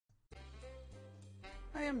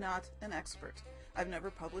I am not an expert. I've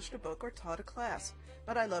never published a book or taught a class,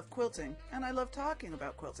 but I love quilting, and I love talking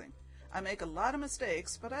about quilting. I make a lot of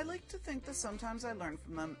mistakes, but I like to think that sometimes I learn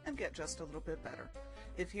from them and get just a little bit better.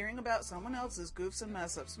 If hearing about someone else's goofs and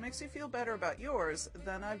mess-ups makes you feel better about yours,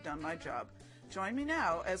 then I've done my job. Join me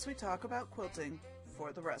now as we talk about quilting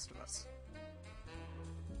for the rest of us.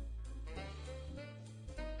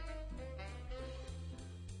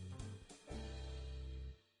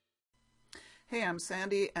 Hey, I'm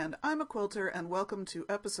Sandy, and I'm a quilter, and welcome to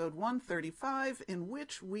episode 135, in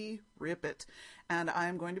which we rip it. And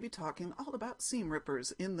I'm going to be talking all about seam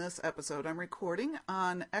rippers in this episode. I'm recording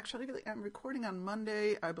on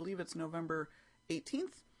Monday. I believe it's November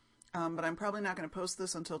 18th, but I'm probably not going to post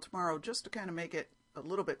this until tomorrow, just to kind of make it a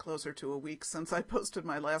little bit closer to a week since I posted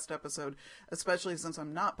my last episode, especially since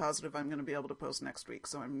I'm not positive I'm going to be able to post next week.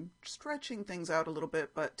 So I'm stretching things out a little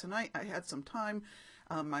bit, but tonight I had some time.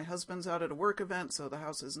 My husband's out at a work event, so the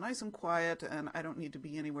house is nice and quiet, and I don't need to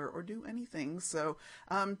be anywhere or do anything. So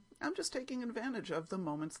I'm just taking advantage of the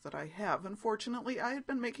moments that I have. Unfortunately, I had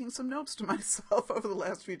been making some notes to myself over the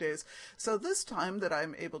last few days. So this time that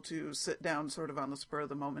I'm able to sit down sort of on the spur of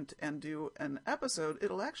the moment and do an episode,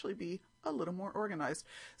 it'll actually be a little more organized.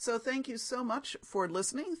 So thank you so much for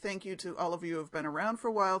listening. Thank you to all of you who have been around for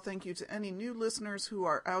a while. Thank you to any new listeners who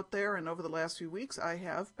are out there. And over the last few weeks, I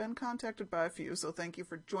have been contacted by a few. So thank you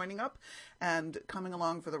for joining up and coming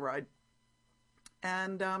along for the ride.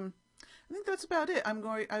 And I think that's about it. I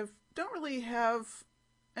don't really have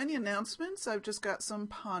any announcements. I've just got some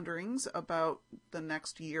ponderings about the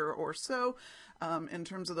next year or so in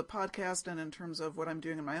terms of the podcast and in terms of what I'm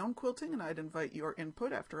doing in my own quilting, and I'd invite your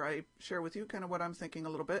input after I share with you kind of what I'm thinking a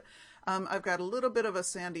little bit. I've got a little bit of a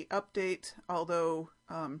Sandy update, although,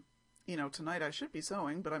 tonight I should be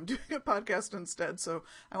sewing, but I'm doing a podcast instead, so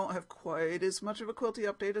I won't have quite as much of a quilty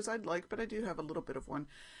update as I'd like, but I do have a little bit of one.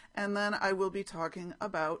 And then I will be talking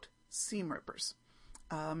about seam rippers.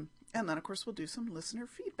 And then, of course, we'll do some listener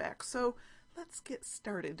feedback. So let's get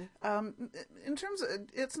started. In terms of,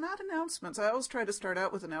 it's not announcements. I always try to start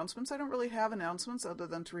out with announcements. I don't really have announcements other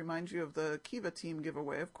than to remind you of the Kiva team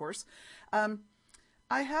giveaway, of course.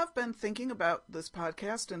 I have been thinking about this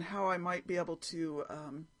podcast and how I might be able to,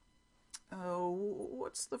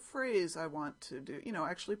 what's the phrase I want to do?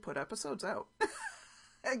 Actually put episodes out.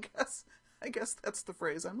 I guess that's the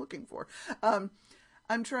phrase I'm looking for.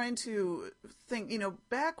 I'm trying to think,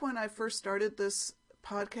 back when I first started this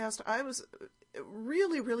podcast, I was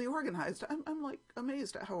really, really organized. I'm like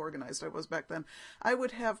amazed at how organized I was back then. I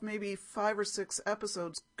would have maybe 5 or 6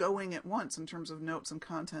 episodes going at once in terms of notes and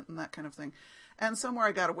content and that kind of thing. And somewhere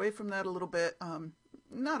I got away from that a little bit.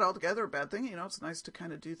 Not altogether a bad thing. It's nice to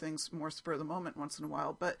kind of do things more spur of the moment once in a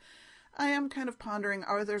while. But I am kind of pondering,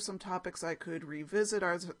 are there some topics I could revisit?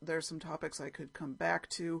 Are there some topics I could come back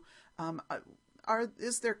to?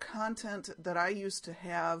 Is there content that I used to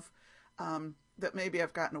have that maybe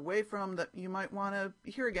I've gotten away from that you might want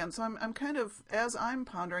to hear again? So I'm kind of, as I'm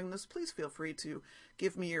pondering this, please feel free to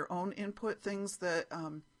give me your own input, things that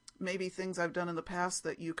maybe things I've done in the past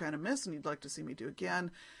that you kind of miss and you'd like to see me do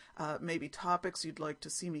again, maybe topics you'd like to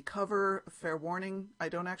see me cover. Fair warning, I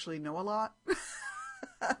don't actually know a lot,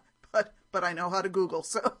 but I know how to Google,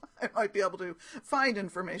 so I might be able to find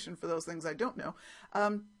information for those things I don't know.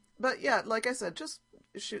 But yeah, like I said, just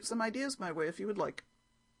shoot some ideas my way if you would like.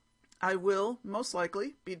 I will most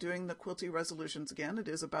likely be doing the quilty resolutions again. It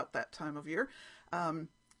is about that time of year.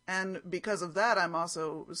 And because of that, I'm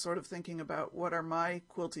also sort of thinking about what are my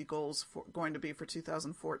quilty goals going to be for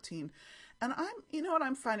 2014. And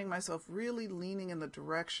I'm finding myself really leaning in the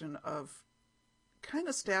direction of kind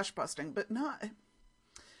of stash busting, but not...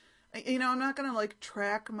 I'm not going to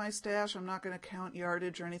track my stash. I'm not going to count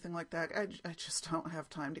yardage or anything like that. I just don't have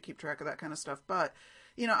time to keep track of that kind of stuff. But,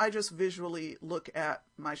 I just visually look at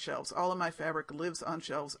my shelves. All of my fabric lives on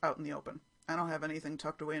shelves out in the open. I don't have anything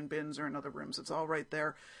tucked away in bins or in other rooms. It's all right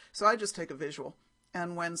there. So I just take a visual.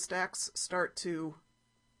 And when stacks start to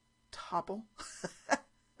topple,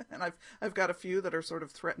 and I've got a few that are sort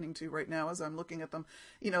of threatening to right now as I'm looking at them,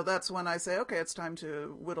 that's when I say, okay, it's time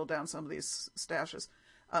to whittle down some of these stashes.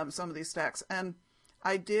 Some of these stacks. And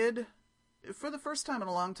I did, for the first time in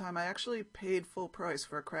a long time, I actually paid full price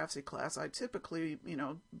for a Craftsy class. I typically,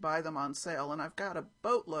 buy them on sale, and I've got a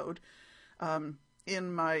boatload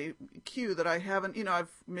in my queue that I haven't,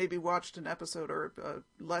 I've maybe watched an episode or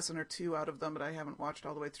a lesson or two out of them, but I haven't watched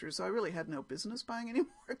all the way through. So I really had no business buying any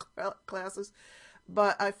more classes.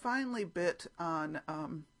 But I finally bit on,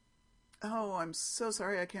 I'm so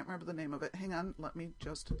sorry, I can't remember the name of it. Hang on, let me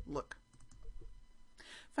just look.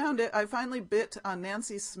 Found it. I finally bit on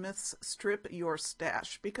Nancy Smith's Strip Your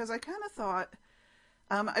Stash because I kind of thought,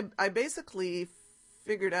 I basically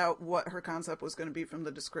figured out what her concept was going to be from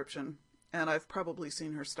the description, and I've probably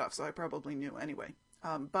seen her stuff, so I probably knew anyway.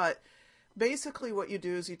 But basically what you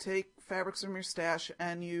do is you take fabrics from your stash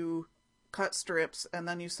and you cut strips, and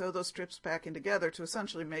then you sew those strips back in together to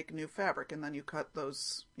essentially make new fabric, and then you cut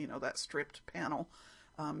those, that stripped panel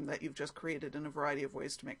that you've just created in a variety of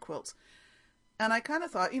ways to make quilts. And I kind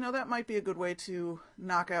of thought, that might be a good way to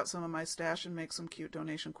knock out some of my stash and make some cute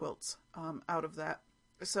donation quilts out of that.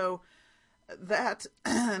 So that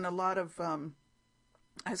and a lot of,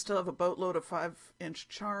 I still have a boatload of 5-inch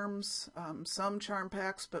charms, some charm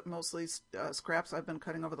packs, but mostly scraps I've been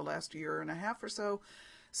cutting over the last year and a half or so.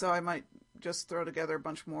 So I might just throw together a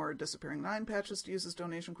bunch more disappearing 9 patches to use as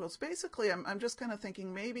donation quilts. Basically, I'm just kind of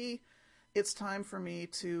thinking maybe it's time for me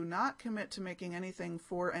to not commit to making anything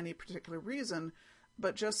for any particular reason,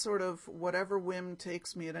 but just sort of whatever whim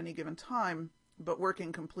takes me at any given time, but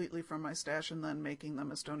working completely from my stash and then making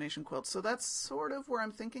them as donation quilts. So that's sort of where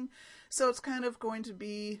I'm thinking. So it's kind of going to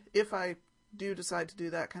be, if I do decide to do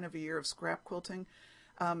that, kind of a year of scrap quilting.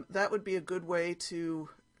 That would be a good way to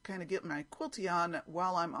kind of get my quilty on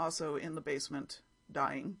while I'm also in the basement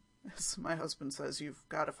dying. As my husband says, you've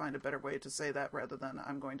got to find a better way to say that rather than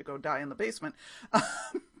I'm going to go die in the basement.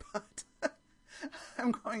 But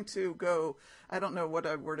I'm going to go, I don't know what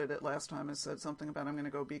I worded it last time. I said something about I'm going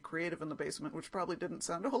to go be creative in the basement, which probably didn't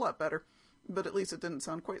sound a whole lot better, but at least it didn't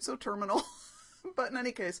sound quite so terminal. But in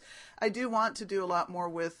any case, I do want to do a lot more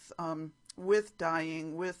with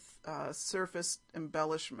dyeing, with surface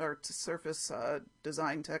embellishment or surface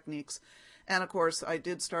design techniques. And of course, I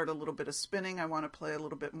did start a little bit of spinning. I want to play a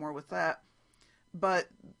little bit more with that. But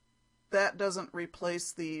that doesn't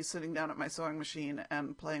replace the sitting down at my sewing machine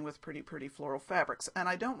and playing with pretty, pretty floral fabrics. And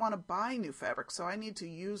I don't want to buy new fabrics, so I need to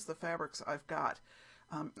use the fabrics I've got.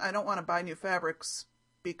 I don't want to buy new fabrics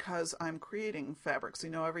because I'm creating fabrics.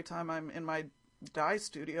 Every time I'm in my dye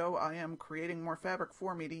studio, I am creating more fabric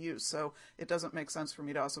for me to use. So it doesn't make sense for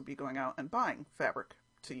me to also be going out and buying fabric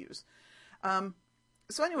to use.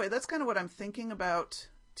 So anyway, that's kind of what I'm thinking about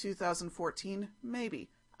 2014. Maybe.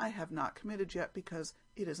 I have not committed yet because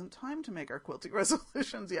it isn't time to make our quilting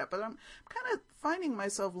resolutions yet, but I'm kind of finding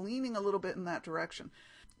myself leaning a little bit in that direction.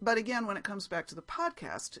 But again, when it comes back to the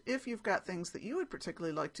podcast, if you've got things that you would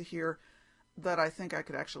particularly like to hear that I think I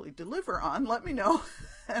could actually deliver on, let me know,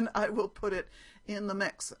 and I will put it in the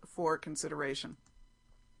mix for consideration.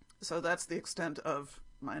 So that's the extent of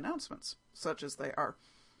my announcements, such as they are.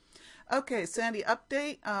 Okay, Sandy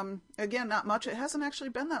update. Again, not much. It hasn't actually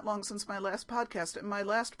been that long since my last podcast. My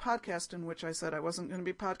last podcast in which I said I wasn't going to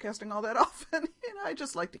be podcasting all that often. I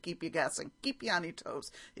just like to keep you guessing, keep you on your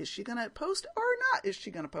toes. Is she going to post or not? Is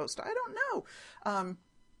she going to post? I don't know.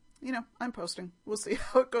 I'm posting. We'll see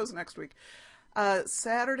how it goes next week.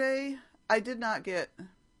 Saturday, I did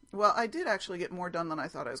actually get more done than I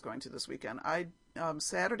thought I was going to this weekend.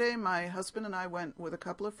 Saturday, my husband and I went with a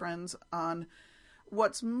couple of friends on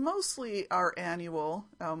what's mostly our annual,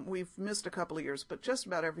 we've missed a couple of years, but just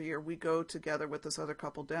about every year we go together with this other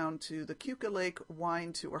couple down to the Keuka Lake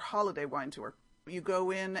wine tour, holiday wine tour. You go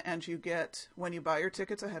in and you get, when you buy your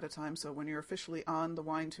tickets ahead of time, so when you're officially on the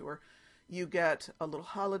wine tour, you get a little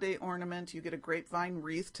holiday ornament, you get a grapevine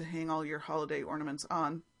wreath to hang all your holiday ornaments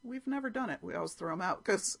on. We've never done it. We always throw them out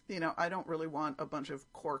because, I don't really want a bunch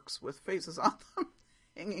of corks with faces on them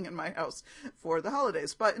hanging in my house for the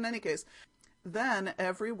holidays. But in any case, then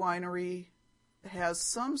every winery has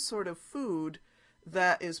some sort of food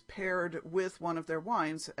that is paired with one of their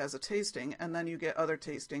wines as a tasting, and then you get other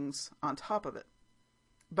tastings on top of it.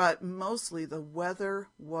 But mostly the weather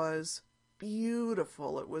was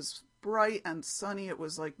beautiful. It was bright and sunny. It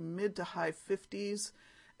was like mid to high 50s.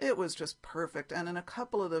 It was just perfect. And in a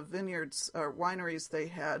couple of the vineyards or wineries, they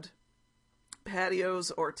had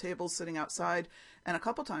patios or tables sitting outside. And a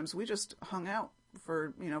couple times we just hung out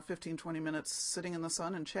for 15, 20 minutes sitting in the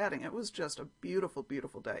sun and chatting. It was just a beautiful,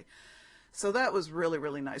 beautiful day. So that was really,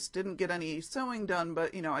 really nice. Didn't get any sewing done,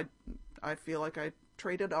 but I feel like I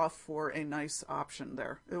traded off for a nice option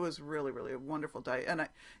there. It was really, really a wonderful day. And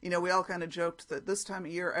we all kind of joked that this time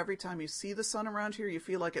of year, every time you see the sun around here, you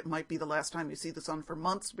feel like it might be the last time you see the sun for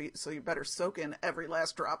months, so you better soak in every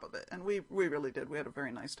last drop of it. And we really did. We had a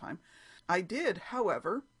very nice time. I did,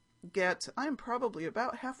 however, I'm probably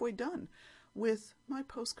about halfway done with my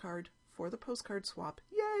postcard for the postcard swap.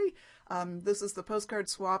 Yay! This is the postcard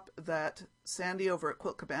swap that Sandy over at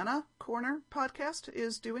Quilt Cabana Corner podcast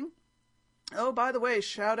is doing. Oh, by the way,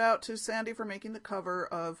 shout out to Sandy for making the cover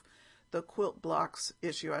of the Quilt Blocks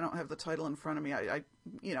issue. I don't have the title in front of me.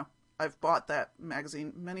 I've bought that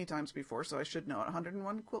magazine many times before, so I should know it.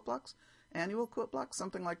 101 Quilt Blocks? annual quilt block,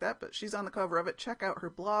 something like that, but she's on the cover of it. Check out her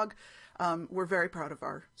blog. We're very proud of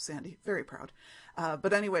our Sandy, very proud.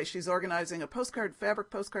 But anyway, she's organizing a fabric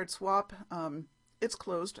postcard swap. It's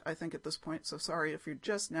closed, I think, at this point, so sorry if you're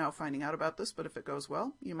just now finding out about this, but if it goes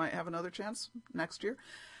well, you might have another chance next year.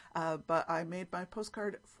 But I made my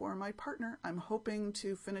postcard for my partner. I'm hoping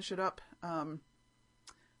to finish it up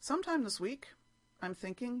sometime this week, I'm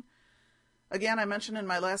thinking. Again, I mentioned in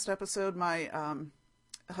my last episode, my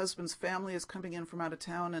husband's family is coming in from out of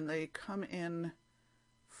town, and they come in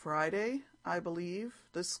Friday, I believe,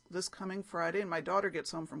 this coming Friday, and my daughter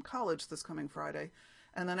gets home from college this coming Friday,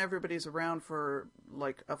 and then everybody's around for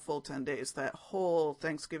like a full 10 days, that whole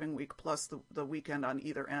Thanksgiving week plus the weekend on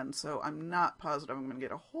either end, so I'm not positive I'm going to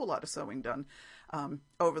get a whole lot of sewing done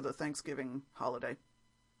over the Thanksgiving holiday.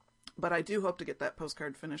 But I do hope to get that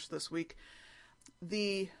postcard finished this week.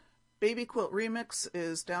 The Baby Quilt Remix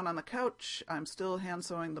is down on the couch. I'm still hand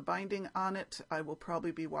sewing the binding on it. I will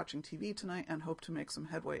probably be watching TV tonight and hope to make some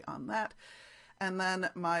headway on that. And then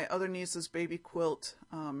my other niece's baby quilt,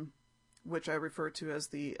 which I refer to as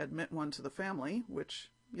the Admit One to the Family, which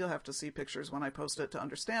you'll have to see pictures when I post it to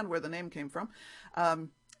understand where the name came from.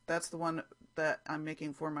 That's the one that I'm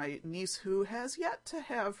making for my niece who has yet to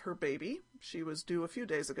have her baby. She was due a few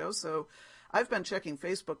days ago, so I've been checking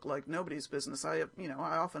Facebook like nobody's business. I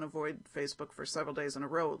often avoid Facebook for several days in a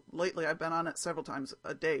row. Lately, I've been on it several times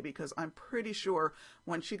a day because I'm pretty sure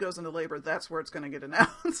when she goes into labor, that's where it's going to get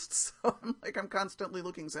announced. So I'm constantly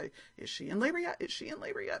looking, say, is she in labor yet? Is she in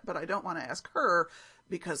labor yet? But I don't want to ask her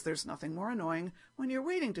because there's nothing more annoying when you're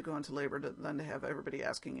waiting to go into labor than to have everybody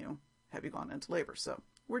asking you, have you gone into labor? So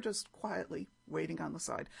we're just quietly waiting on the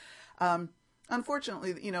side.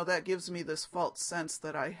 Unfortunately, that gives me this false sense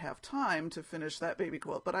that I have time to finish that baby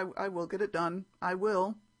quilt, but I will get it done. I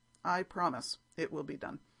will. I promise it will be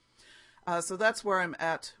done. So that's where I'm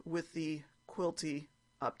at with the Quilty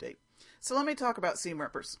update. So let me talk about seam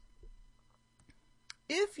rippers.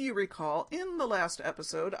 If you recall, in the last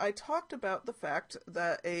episode, I talked about the fact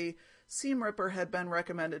that a seam ripper had been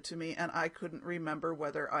recommended to me and I couldn't remember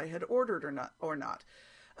whether I had ordered or not.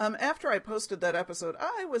 After I posted that episode,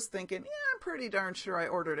 I was thinking, I'm pretty darn sure I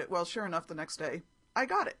ordered it. Well, sure enough, the next day, I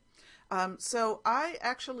got it. So I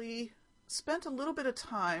actually spent a little bit of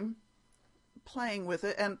time playing with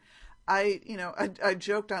it, and I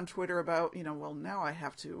joked on Twitter about, well, now I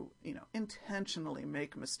have to, intentionally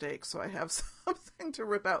make mistakes, so I have something to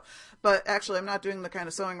rip out. But actually, I'm not doing the kind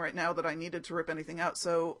of sewing right now that I needed to rip anything out,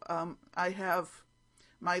 so I have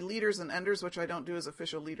my leaders and enders, which I don't do as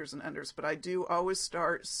official leaders and enders, but I do always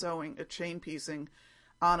start sewing a chain piecing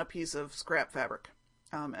on a piece of scrap fabric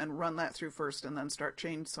and run that through first and then start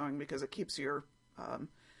chain sewing because it keeps your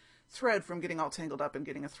thread from getting all tangled up and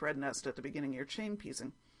getting a thread nest at the beginning of your chain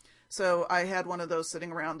piecing. So I had one of those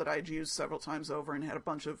sitting around that I'd used several times over and had a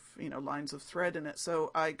bunch of, lines of thread in it.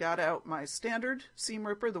 So I got out my standard seam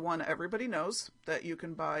ripper, the one everybody knows that you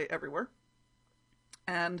can buy everywhere.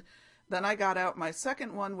 And then I got out my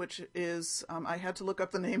second one, which is, I had to look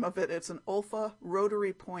up the name of it. It's an Olfa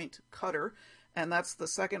rotary point cutter, and that's the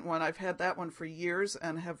second one. I've had that one for years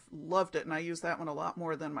and have loved it, and I use that one a lot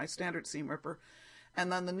more than my standard seam ripper.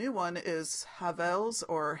 And then the new one is Havel's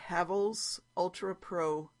Ultra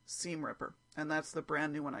Pro Seam Ripper, and that's the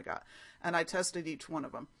brand new one I got. And I tested each one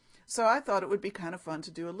of them. So I thought it would be kind of fun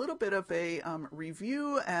to do a little bit of a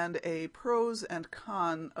review and a pros and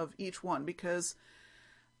con of each one, because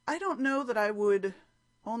I don't know that I would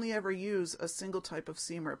only ever use a single type of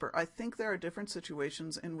seam ripper. I think there are different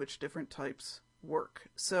situations in which different types work.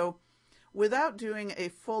 So without doing a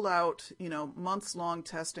full out, months long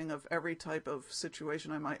testing of every type of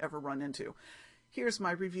situation I might ever run into, here's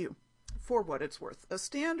my review for what it's worth. A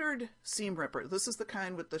standard seam ripper, this is the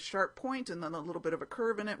kind with the sharp point and then a little bit of a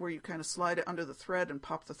curve in it where you kind of slide it under the thread and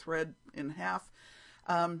pop the thread in half.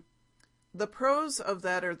 The pros of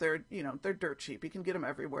that are they're dirt cheap. You can get them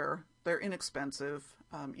everywhere. They're inexpensive.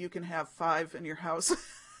 You can have 5 in your house.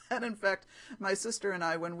 And in fact, my sister and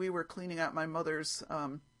I, when we were cleaning out my mother's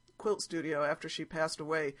quilt studio after she passed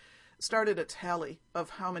away, started a tally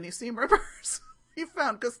of how many seam rippers we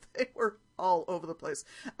found because they were all over the place.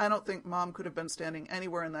 I don't think Mom could have been standing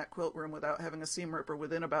anywhere in that quilt room without having a seam ripper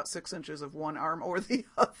within about 6 inches of one arm or the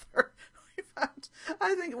other.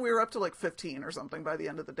 I think we were up to like 15 or something by the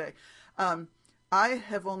end of the day. I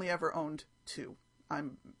have only ever owned 2.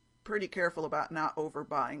 I'm pretty careful about not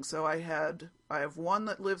overbuying. So I have one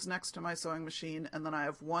that lives next to my sewing machine, and then I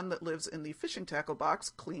have one that lives in the fishing tackle box,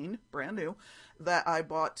 clean, brand new, that I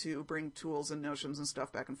bought to bring tools and notions and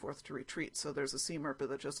stuff back and forth to retreat. So there's a seam ripper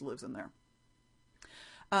that just lives in there.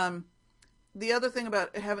 The other thing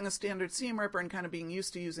about having a standard seam ripper and kind of being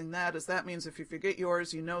used to using that is that means if you forget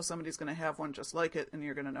yours, you know somebody's going to have one just like it and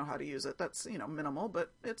you're going to know how to use it. That's, minimal,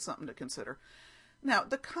 but it's something to consider. Now,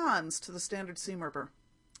 the cons to the standard seam ripper.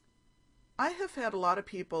 I have had a lot of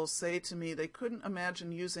people say to me they couldn't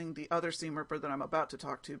imagine using the other seam ripper that I'm about to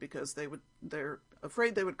talk to because they're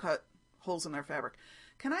afraid they would cut holes in their fabric.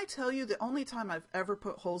 Can I tell you the only time I've ever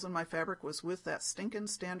put holes in my fabric was with that stinking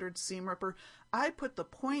standard seam ripper. I put the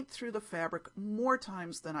point through the fabric more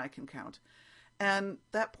times than I can count. And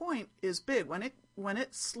that point is big. When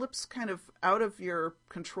it slips kind of out of your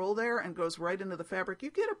control there and goes right into the fabric,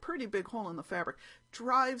 you get a pretty big hole in the fabric.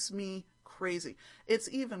 Drives me crazy. It's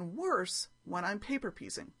even worse when I'm paper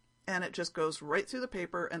piecing. And it just goes right through the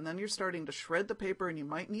paper, and then you're starting to shred the paper, and you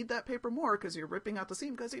might need that paper more because you're ripping out the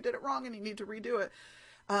seam because you did it wrong and you need to redo it.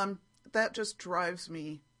 That just drives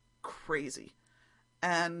me crazy.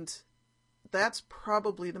 And that's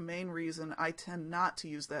probably the main reason I tend not to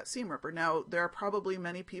use that seam ripper. Now, there are probably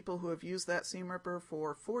many people who have used that seam ripper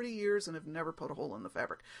for 40 years and have never put a hole in the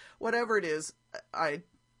fabric. Whatever it is, I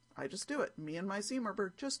just do it. Me and my seam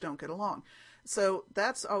ripper just don't get along. So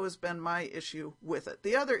that's always been my issue with it.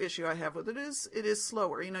 The other issue I have with it is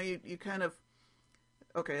slower. You kind of,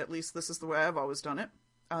 okay, at least this is the way I've always done it.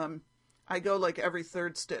 I go like every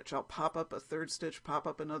third stitch. I'll pop up a third stitch, pop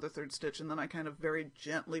up another third stitch, and then I kind of very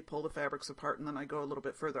gently pull the fabrics apart, and then I go a little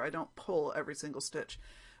bit further. I don't pull every single stitch,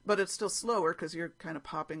 but it's still slower because you're kind of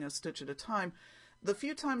popping a stitch at a time. The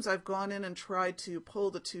few times I've gone in and tried to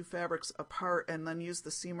pull the two fabrics apart and then use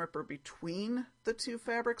the seam ripper between the two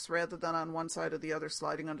fabrics rather than on one side or the other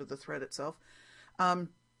sliding under the thread itself,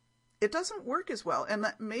 it doesn't work as well. And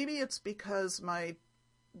that maybe it's because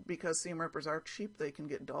seam rippers are cheap, they can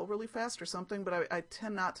get dull really fast or something, but I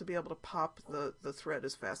tend not to be able to pop the thread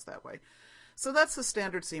as fast that way. So that's the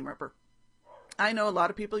standard seam ripper. I know a lot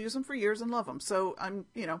of people use them for years and love them, so I'm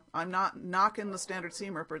not knocking the standard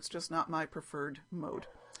seam ripper, it's just not my preferred mode.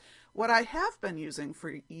 What I have been using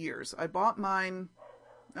for years, I bought mine,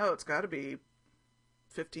 it's got to be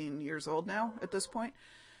 15 years old now at this point.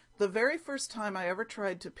 The very first time I ever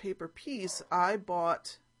tried to paper piece, I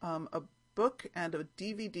bought a book and a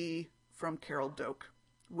DVD from Carol Doak,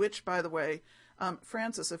 which, by the way,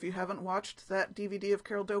 Frances, if you haven't watched that DVD of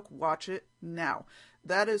Carol Doak, watch it now.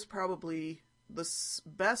 That is probably the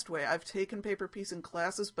best way. I've taken paper piecing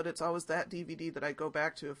classes, but it's always that DVD that I go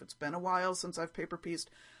back to. If it's been a while since I've paper pieced,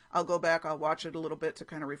 I'll go back, I'll watch it a little bit to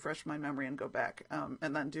kind of refresh my memory and go back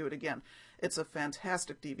and then do it again. It's a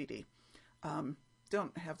fantastic DVD.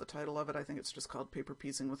 Don't have the title of it. I think it's just called Paper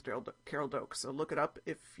Piecing with Carol Doak. So look it up.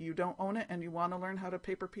 If you don't own it and you want to learn how to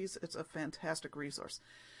paper piece, it's a fantastic resource.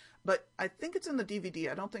 But I think it's in the DVD.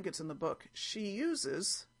 I don't think it's in the book. She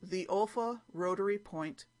uses the Olfa rotary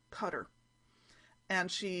point cutter. And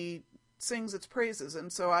she sings its praises.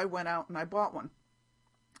 And so I went out and I bought one.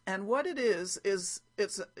 And what it is it's,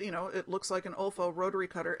 it looks like an Olfa rotary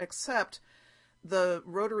cutter, except the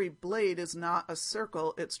rotary blade is not a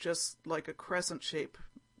circle. It's just like a crescent shape,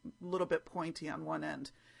 a little bit pointy on one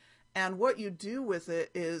end. And what you do with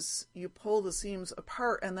it is you pull the seams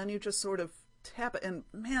apart and then you just sort of tap it. And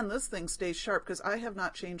man, this thing stays sharp because I have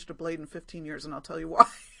not changed a blade in 15 years and I'll tell you why.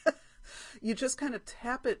 You just kind of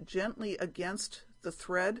tap it gently against the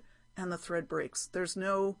thread and the thread breaks. There's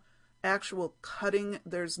no actual cutting.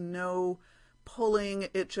 There's no pulling.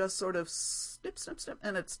 It just sort of snip, snip, snip,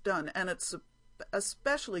 and it's done. And it's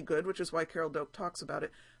especially good, which is why Carol Doak talks about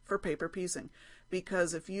it, for paper piecing.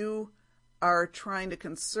 Because if you are trying to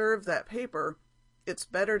conserve that paper, it's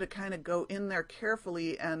better to kind of go in there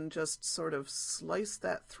carefully and just sort of slice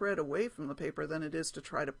that thread away from the paper than it is to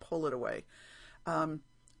try to pull it away.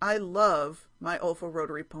 I love my Olfa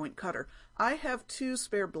rotary point cutter. I have 2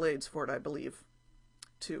 spare blades for it, I believe.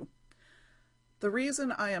 2. The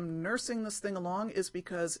reason I am nursing this thing along is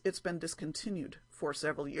because it's been discontinued for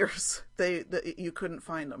several years. You couldn't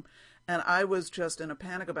find them. And I was just in a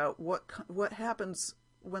panic about what happens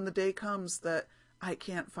when the day comes that I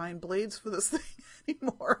can't find blades for this thing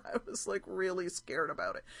anymore. I was like really scared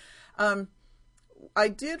about it. I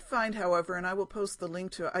did find, however, and I will post the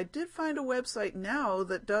link to it, I did find a website now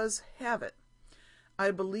that does have it.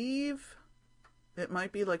 I believe it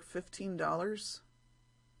might be like $15.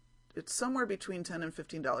 It's somewhere between $10 and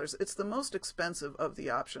 $15. It's the most expensive of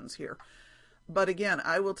the options here. But again,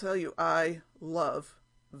 I will tell you, I love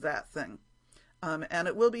that thing. And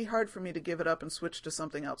it will be hard for me to give it up and switch to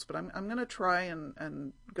something else. But I'm going to try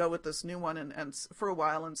and go with this new one and for a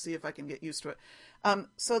while and see if I can get used to it.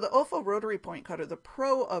 So the Olfa rotary point cutter, the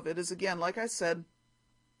pro of it is, again, like I said,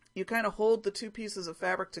 you kind of hold the 2 pieces of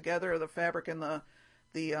fabric together, or the fabric and the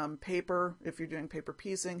the paper, if you're doing paper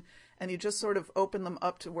piecing, and you just sort of open them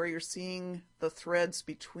up to where you're seeing the threads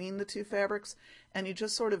between the two fabrics, and you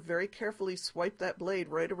just sort of very carefully swipe that blade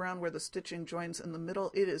right around where the stitching joins in the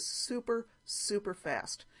middle. It is super, super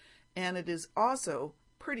fast, and it is also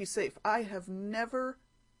pretty safe. I have never,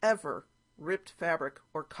 ever ripped fabric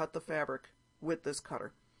or cut the fabric with this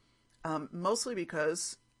cutter, mostly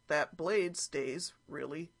because that blade stays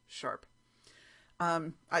really sharp. I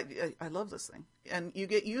love this thing, and you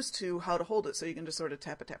get used to how to hold it, so you can just sort of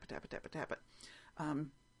tap it, tap it, tap it, tap it, tap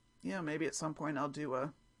it. Maybe at some point I'll do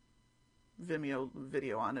a Vimeo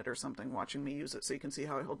video on it or something, watching me use it, so you can see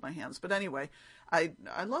how I hold my hands. But anyway, I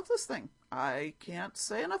love this thing. I can't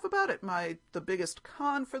say enough about it. The biggest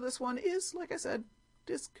con for this one is, like I said,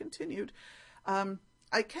 discontinued.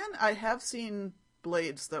 I have seen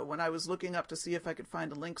blades, though. When I was looking up to see if I could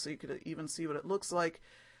find a link so you could even see what it looks like,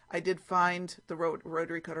 I did find the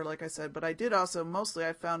rotary cutter, like I said, but I did also, mostly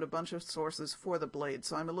I found a bunch of sources for the blade,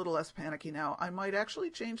 so I'm a little less panicky now. I might actually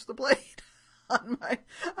change the blade on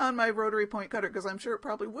my rotary point cutter, because I'm sure it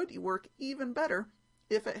probably would work even better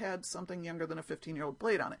if it had something younger than a 15-year-old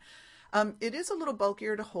blade on it. It is a little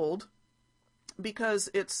bulkier to hold, because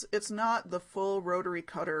it's not the full rotary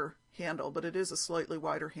cutter handle, but it is a slightly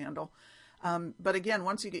wider handle. But again,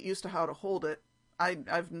 once you get used to how to hold it,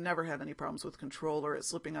 I've never had any problems with control or it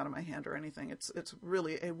slipping out of my hand or anything. It's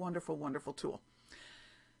really a wonderful, wonderful tool.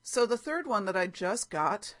 So the third one that I just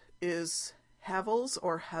got is Havel's,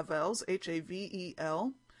 or Havel's,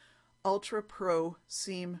 Havel, Ultra Pro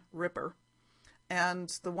Seam Ripper. And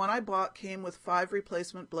the one I bought came with 5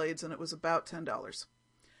 replacement blades, and it was about $10.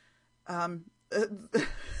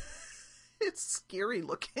 It's scary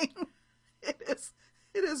looking.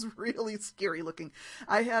 It is really scary looking.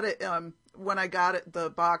 I had it, when I got it, the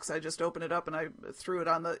box, I just opened it up and I threw it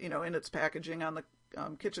on the, in its packaging on the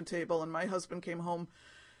kitchen table. And my husband came home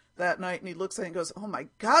that night and he looks at it and goes, "Oh my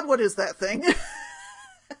God, what is that thing?"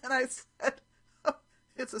 And I said, "Oh,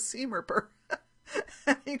 it's a seam ripper."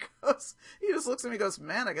 And he just looks at me and goes,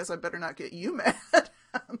 "Man, I guess I better not get you mad."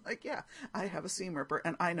 I'm like, "Yeah, I have a seam ripper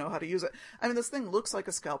and I know how to use it." I mean, this thing looks like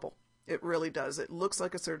a scalpel. It really does. It looks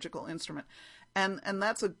like a surgical instrument. And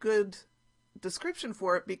that's a good description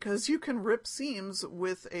for it, because you can rip seams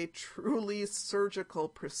with a truly surgical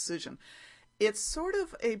precision. It's sort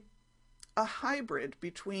of a hybrid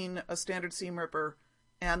between a standard seam ripper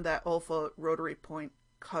and that Olfa rotary point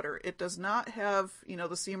cutter. It does not have,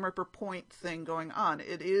 the seam ripper point thing going on.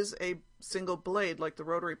 It is a single blade like the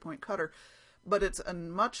rotary point cutter, but it's a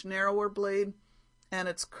much narrower blade and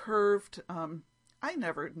it's curved. I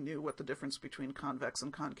never knew what the difference between convex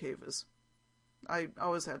and concave is. I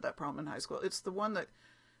always had that problem in high school. It's the one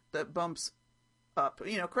that bumps up,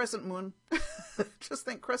 crescent moon. Just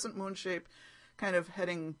think crescent moon shape, kind of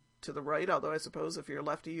heading to the right, although I suppose if you're a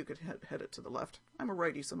lefty, you could head it to the left. I'm a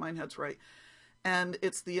righty, so mine heads right. And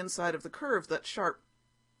it's the inside of the curve that's sharp.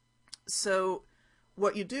 So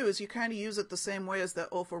what you do is you kind of use it the same way as the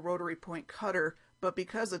Olfa rotary point cutter, but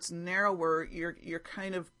because it's narrower, you're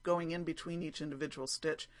kind of going in between each individual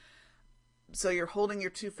stitch. So you're holding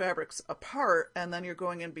your two fabrics apart, and then you're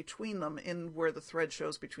going in between them in where the thread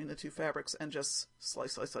shows between the two fabrics, and just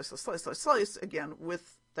slice, slice, slice, slice, slice, slice again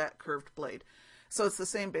with that curved blade. So it's the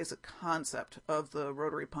same basic concept of the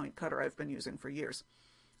rotary point cutter I've been using for years.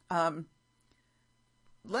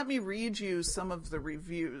 Let me read you some of the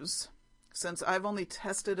reviews. Since I've only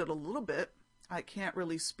tested it a little bit, I can't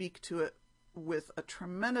really speak to it with a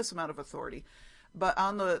tremendous amount of authority. But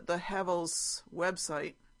on the Havel's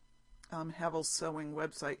website, Havel's Sewing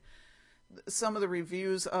website, some of the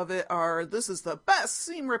reviews of it are, "This is the best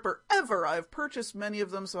seam ripper ever. I've purchased many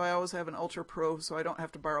of them, so I always have an Ultra Pro, so I don't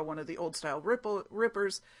have to borrow one of the old style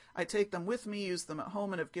rippers. I take them with me, use them at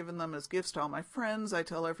home, and have given them as gifts to all my friends. I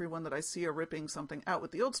tell everyone that I see are ripping something out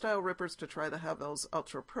with the old style rippers to try the Havel's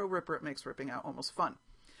Ultra Pro ripper. It makes ripping out almost fun."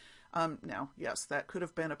 Now, yes, that could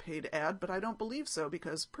have been a paid ad, but I don't believe so,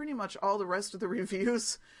 because pretty much all the rest of the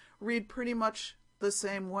reviews read pretty much the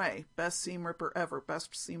same way. Best seam ripper ever.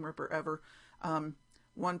 Best seam ripper ever.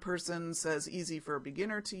 One person says easy for a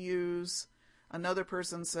beginner to use. Another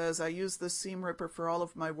person says, "I use this seam ripper for all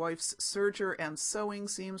of my wife's serger and sewing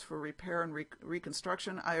seams for repair and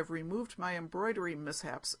reconstruction. I have removed my embroidery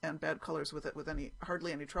mishaps and bad colors with it with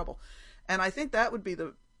hardly any trouble." And I think that would be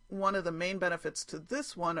one of the main benefits to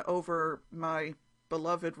this one over my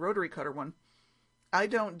beloved rotary cutter one. I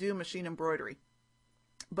don't do machine embroidery.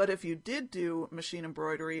 But if you did do machine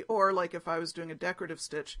embroidery, or like if I was doing a decorative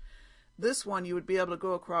stitch, this one you would be able to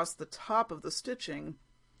go across the top of the stitching,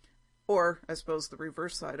 or I suppose the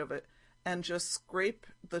reverse side of it, and just scrape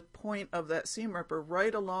the point of that seam ripper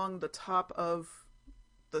right along the top of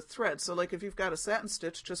the thread. So like if you've got a satin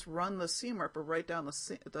stitch, just run the seam ripper right down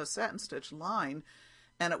the satin stitch line,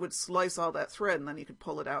 and it would slice all that thread, and then you could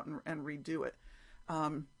pull it out and redo it.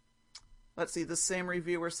 Let's see, the same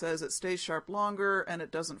reviewer says it stays sharp longer and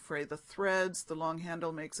it doesn't fray the threads. The long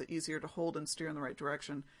handle makes it easier to hold and steer in the right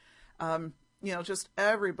direction. Just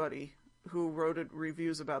everybody who wrote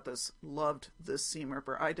reviews about this loved this seam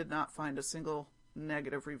ripper. I did not find a single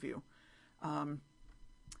negative review.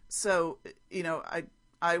 So,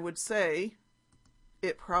 I would say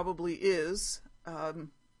it probably is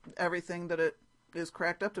everything that it is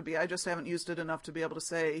cracked up to be. I just haven't used it enough to be able to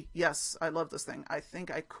say, yes, I love this thing. I think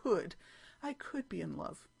I could be in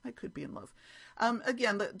love. I could be in love.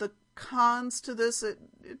 Again, the cons to this, it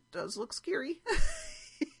does look scary.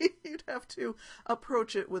 You'd have to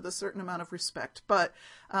approach it with a certain amount of respect. But,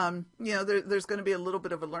 there's going to be a little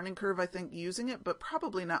bit of a learning curve, I think, using it, but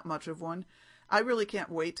probably not much of one. I really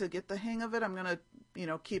can't wait to get the hang of it. I'm going to,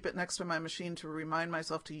 keep it next to my machine to remind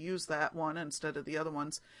myself to use that one instead of the other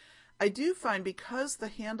ones. I do find because the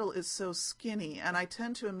handle is so skinny, and I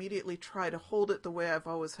tend to immediately try to hold it the way I've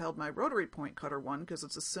always held my rotary point cutter one, because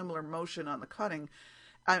it's a similar motion on the cutting.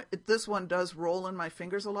 This one does roll in my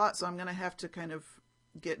fingers a lot, so I'm going to have to kind of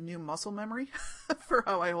get new muscle memory for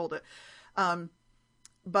how I hold it.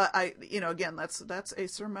 But again, that's a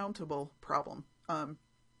surmountable problem.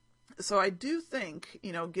 So I do think,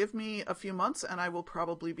 give me a few months and I will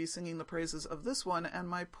probably be singing the praises of this one, and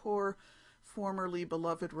my poor formerly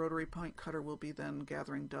beloved rotary point cutter will be then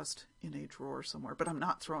gathering dust in a drawer somewhere. But I'm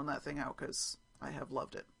not throwing that thing out because I have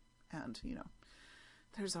loved it. And,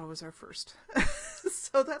 there's always our first.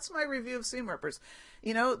 So that's my review of seam rippers.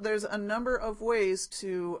 There's a number of ways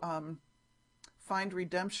to find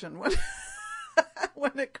redemption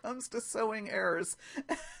when it comes to sewing errors.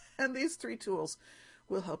 And these 3 tools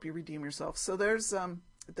will help you redeem yourself. So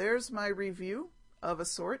there's my review of a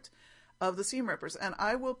sort of the seam rippers. And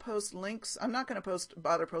I will post links. I'm not going to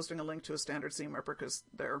bother posting a link to a standard seam ripper because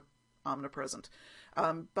they're omnipresent.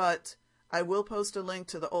 But I will post a link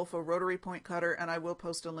to the Olfa rotary point cutter, and I will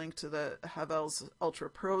post a link to the Havel's Ultra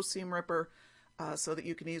Pro seam ripper so that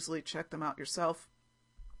you can easily check them out yourself.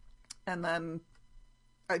 And then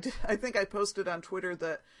I think I posted on Twitter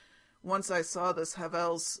that once I saw this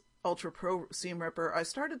Havel's Ultra Pro seam ripper, I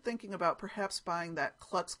started thinking about perhaps buying that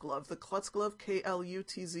Klutz glove. The Klutz glove,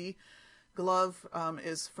 Klutz glove,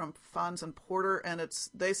 is from Fons and Porter, and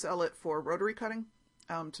they sell it for rotary cutting.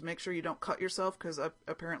 To make sure you don't cut yourself, because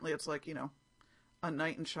apparently it's like, a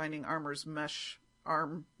knight in shining armor's mesh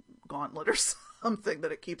arm gauntlet or something,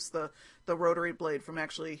 that it keeps the rotary blade from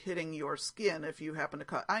actually hitting your skin if you happen to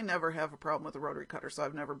cut. I never have a problem with a rotary cutter, so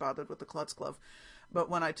I've never bothered with the Klutz glove. But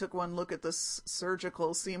when I took one look at this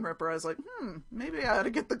surgical seam ripper, I was like, maybe I ought to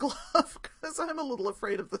get the glove, because I'm a little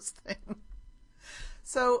afraid of this thing.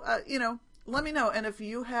 So, let me know. And if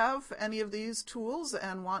you have any of these tools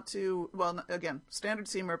and want to, well, again, standard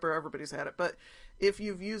seam ripper, everybody's had it. But if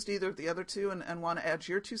you've used either of the other two and want to add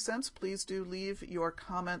your 2 cents, please do leave your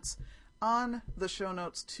comments on the show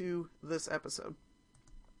notes to this episode.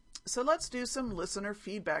 So let's do some listener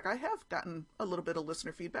feedback. I have gotten a little bit of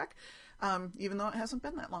listener feedback, even though it hasn't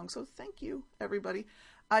been that long. So thank you, everybody.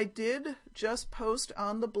 I did just post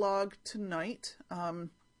on the blog tonight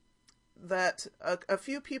that a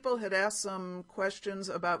few people had asked some questions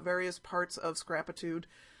about various parts of Scrapitude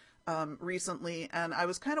recently, and I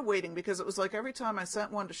was kind of waiting, because it was like every time I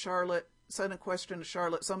sent a question to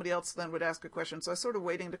Charlotte, somebody else then would ask a question. So I was sort of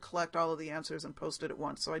waiting to collect all of the answers and post it at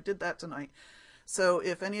once. So I did that tonight. So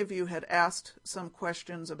if any of you had asked some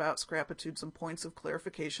questions about Scrapitude, some points of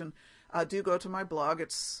clarification, do go to my blog.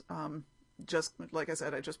 It's just, like I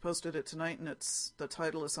said, I just posted it tonight, and the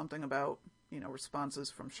title is something about, responses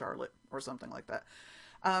from Charlotte or something like that.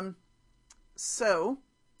 So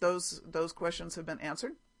those questions have been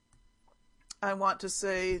answered. I want to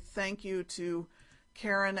say thank you to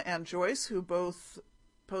Karen and Joyce, who both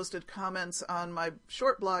posted comments on my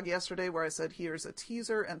short blog yesterday where I said, here's a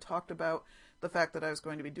teaser, and talked about the fact that I was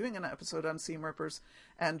going to be doing an episode on seam rippers.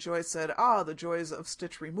 And Joyce said, the joys of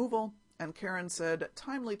stitch removal. And Karen said,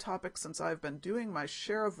 timely topic since I've been doing my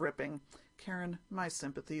share of ripping. Karen, my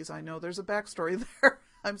sympathies. I know there's a backstory there.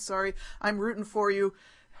 I'm sorry. I'm rooting for you.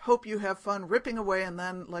 Hope you have fun ripping away, and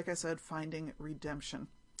then, like I said, finding redemption.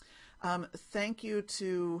 Thank you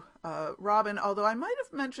to Robin, although I might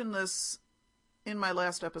have mentioned this in my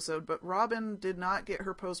last episode, but Robin did not get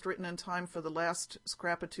her post written in time for the last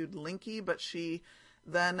Scrapitude Linky, but she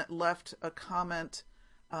then left a comment.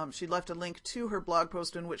 She left a link to her blog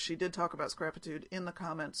post in which she did talk about Scrapitude in the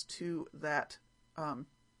comments to that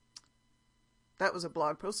that was a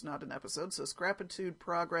blog post, not an episode. So Scrapitude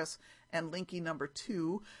Progress and Linky number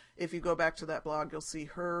 2. If you go back to that blog, you'll see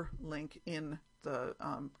her link in the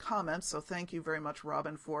comments. So thank you very much,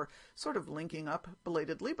 Robin, for sort of linking up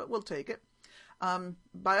belatedly, but we'll take it.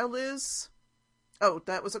 BioLiz, oh,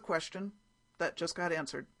 that was a question that just got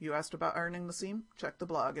answered. You asked about ironing the seam. Check the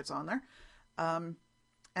blog. It's on there.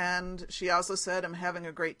 And she also said, I'm having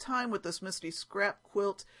a great time with this Misty scrap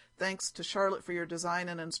quilt. Thanks to Charlotte for your design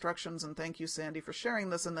and instructions. And thank you, Sandy, for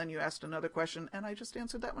sharing this. And then you asked another question, and I just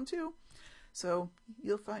answered that one too. So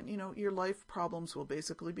you'll find, your life problems will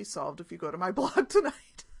basically be solved if you go to my blog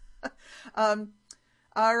tonight.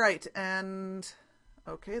 All right. And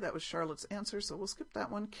okay, that was Charlotte's answer. So we'll skip that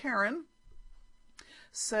one. Karen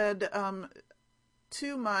said,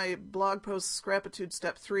 to my blog post, Scrapitude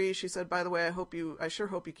Step 3, she said, by the way, I sure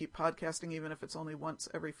hope you keep podcasting, even if it's only once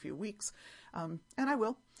every few weeks. And I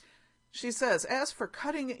will. She says, as for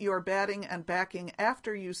cutting your batting and backing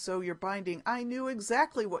after you sew your binding, I knew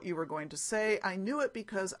exactly what you were going to say. I knew it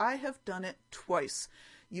because I have done it twice.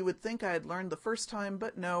 You would think I had learned the first time,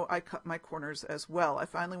 but no, I cut my corners as well. I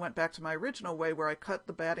finally went back to my original way where I cut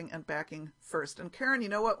the batting and backing first. And Karen, you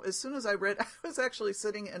know what? As soon as I read, I was actually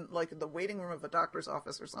sitting in like the waiting room of a doctor's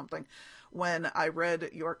office or something when I read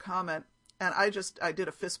your comment. And I did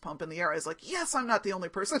a fist pump in the air. I was like, yes, I'm not the only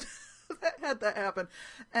person that had that happen.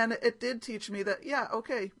 And it did teach me that, yeah,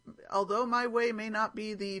 okay, although my way may not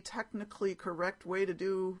be the technically correct way to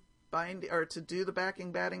do the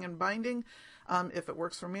backing, batting, and binding, if it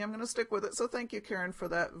works for me, I'm going to stick with it. So thank you, Karen, for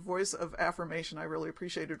that voice of affirmation. I really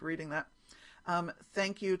appreciated reading that.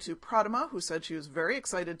 Thank you to Pradama, who said she was very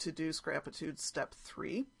excited to do Scrapitude Step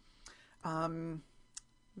 3.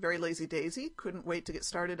 Very Lazy Daisy, couldn't wait to get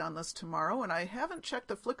started on this tomorrow. And I haven't checked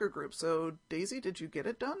the Flickr group. So Daisy, did you get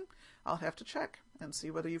it done? I'll have to check and see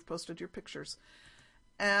whether you've posted your pictures.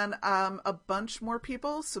 And a bunch more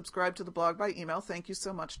people subscribe to the blog by email. Thank you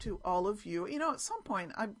so much to all of you. At some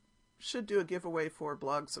point, I should do a giveaway for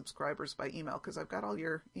blog subscribers by email because I've got all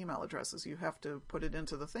your email addresses. You have to put it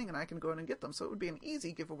into the thing and I can go in and get them. So it would be an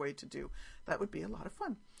easy giveaway to do. That would be a lot of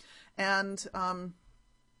fun. And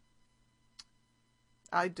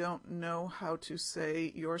I don't know how to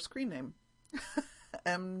say your screen name.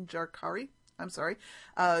 M. Jarkari, I'm sorry,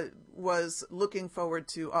 was looking forward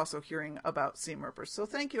to also hearing about seam rippers. So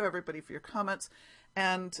thank you, everybody, for your comments.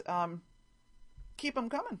 And keep them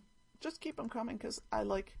coming. Just keep them coming because I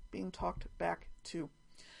like being talked back to.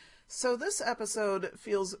 So this episode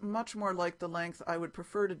feels much more like the length I would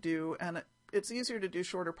prefer to do, and it's easier to do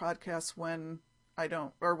shorter podcasts when I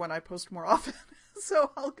post more often.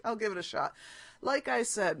 So I'll give it a shot. Like I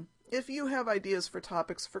said, if you have ideas for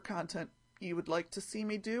topics for content you would like to see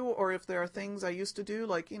me do, or if there are things I used to do,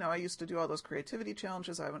 like, I used to do all those creativity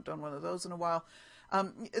challenges. I haven't done one of those in a while.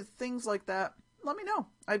 Things like that, let me know.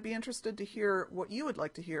 I'd be interested to hear what you would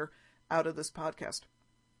like to hear out of this podcast.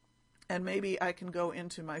 And maybe I can go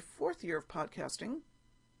into my 4th year of podcasting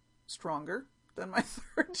stronger than my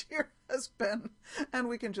 3rd year has been. And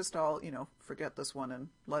we can just all, forget this one and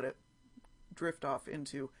let it drift off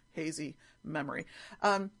into hazy memory.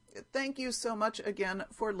 Thank you so much again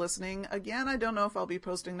for listening. Again, I don't know if I'll be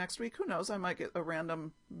posting next week. Who knows? I might get a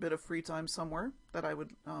random bit of free time somewhere that I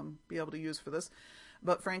would be able to use for this.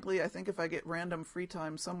 But frankly, I think if I get random free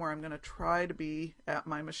time somewhere, I'm going to try to be at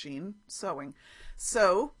my machine sewing.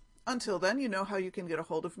 So until then, you know how you can get a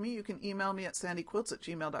hold of me. You can email me at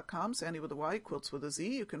sandyquilts@gmail.com, Sandy with a Y, quilts with a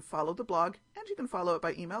Z. You can follow the blog, and you can follow it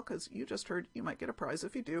by email, because you just heard you might get a prize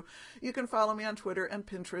if you do. You can follow me on Twitter and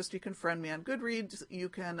Pinterest. You can friend me on Goodreads. You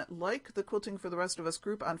can like the Quilting for the Rest of Us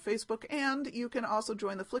group on Facebook, and you can also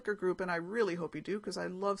join the Flickr group, and I really hope you do, because I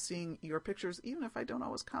love seeing your pictures, even if I don't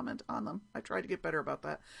always comment on them. I try to get better about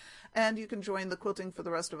that. And you can join the Quilting for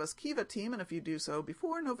the Rest of Us Kiva team, and if you do so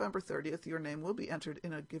before November 30th, your name will be entered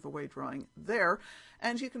in a giveaway drawing there.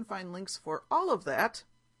 And you can find links for all of that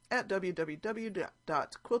at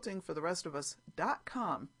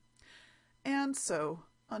www.quiltingfortherestofus.com. And so,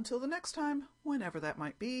 until the next time, whenever that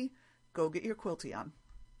might be, go get your quilty on.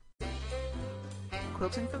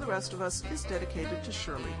 Quilting for the Rest of Us is dedicated to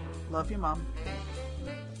Shirley. Love you, Mom.